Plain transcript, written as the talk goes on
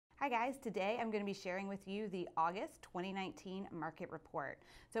Hi guys, today I'm going to be sharing with you the August 2019 market report.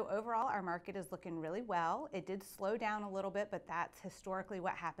 So overall our market is looking really well. It did slow down a little bit, but that's historically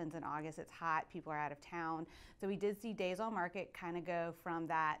what happens in August. It's hot, people are out of town. So we did see days on market kind of go from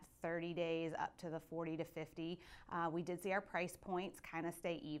that 30 days up to the 40 to 50. We did see our price points kind of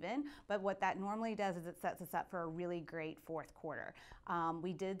stay even, but what that normally does is it sets us up for a really great fourth quarter.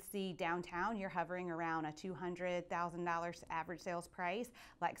 We did see downtown, you're hovering around a $200,000 average sales price.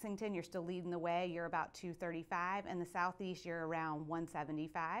 Lexington, you're still leading the way, you're about 235, and the Southeast you're around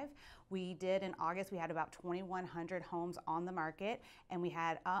 175. We did in August, we had about 2,100 homes on the market, and we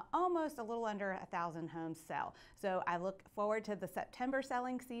had almost a little under 1,000 homes sell. So I look forward to the September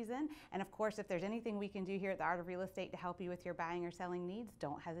selling season, and of course if there's anything we can do here at the Art of Real Estate to help you with your buying or selling needs,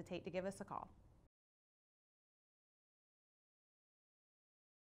 don't hesitate to give us a call.